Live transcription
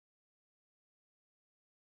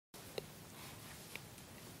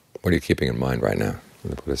What are you keeping in mind right now?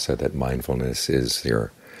 The Buddha said that mindfulness is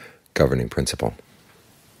your governing principle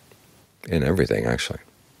in everything, actually.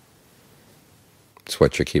 It's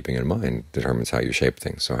what you're keeping in mind determines how you shape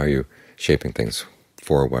things. So how are you shaping things?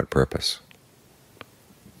 For what purpose?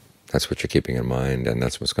 That's what you're keeping in mind, and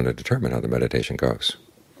that's what's going to determine how the meditation goes.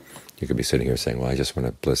 You could be sitting here saying, well, I just want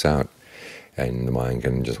to bliss out, and the mind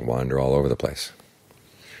can just wander all over the place.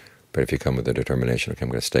 But if you come with the determination, okay, I'm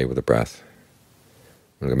going to stay with the breath,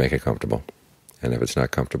 I'm going to make it comfortable, and if it's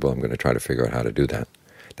not comfortable, I'm going to try to figure out how to do that.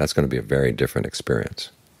 That's going to be a very different experience.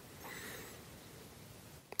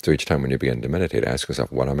 So each time when you begin to meditate, ask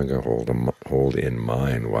yourself, what am I going to hold in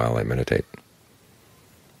mind while I meditate?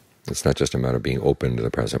 It's not just a matter of being open to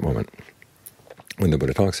the present moment. When the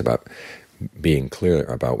Buddha talks about being clear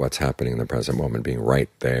about what's happening in the present moment, being right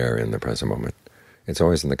there in the present moment, it's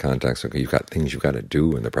always in the context of, okay, you've got things you've got to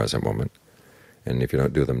do in the present moment, and if you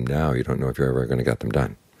don't do them now, you don't know if you're ever going to get them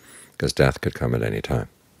done, because death could come at any time.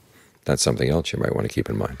 That's something else you might want to keep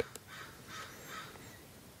in mind,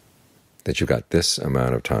 that you've got this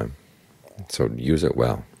amount of time, so use it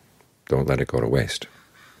well. Don't let it go to waste,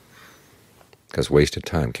 because wasted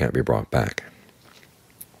time can't be brought back.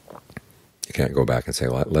 You can't go back and say,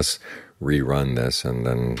 well, let's rerun this and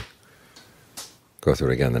then go through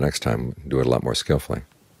it again the next time, do it a lot more skillfully.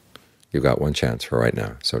 You've got one chance for right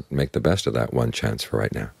now, so make the best of that one chance for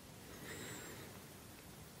right now.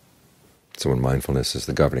 So when mindfulness is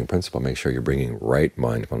the governing principle, make sure you're bringing right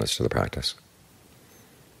mindfulness to the practice.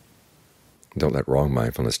 Don't let wrong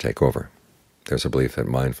mindfulness take over. There's a belief that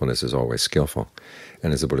mindfulness is always skillful,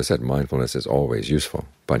 and as the Buddha said, mindfulness is always useful,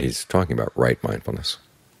 but he's talking about right mindfulness.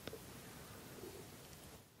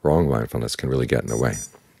 Wrong mindfulness can really get in the way.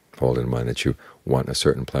 Hold in mind that you want a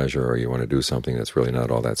certain pleasure or you want to do something that's really not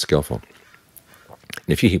all that skillful. And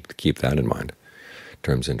if you keep that in mind, it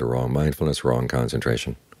turns into wrong mindfulness, wrong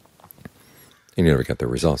concentration, and you never get the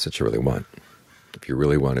results that you really want. If you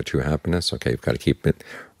really want a true happiness, okay, you've got to keep it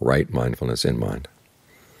right mindfulness in mind.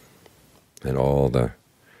 And all the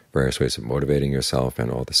various ways of motivating yourself and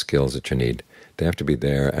all the skills that you need, they have to be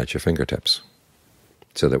there at your fingertips,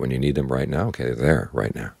 so that when you need them right now, okay, they're there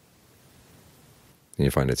right now. And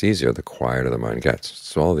you find it's easier the quieter the mind gets.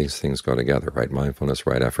 So all these things go together, right mindfulness,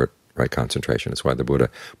 right effort, right concentration. That's why the Buddha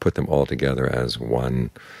put them all together as one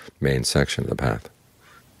main section of the path,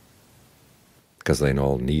 because they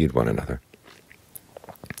all need one another,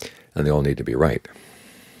 and they all need to be right.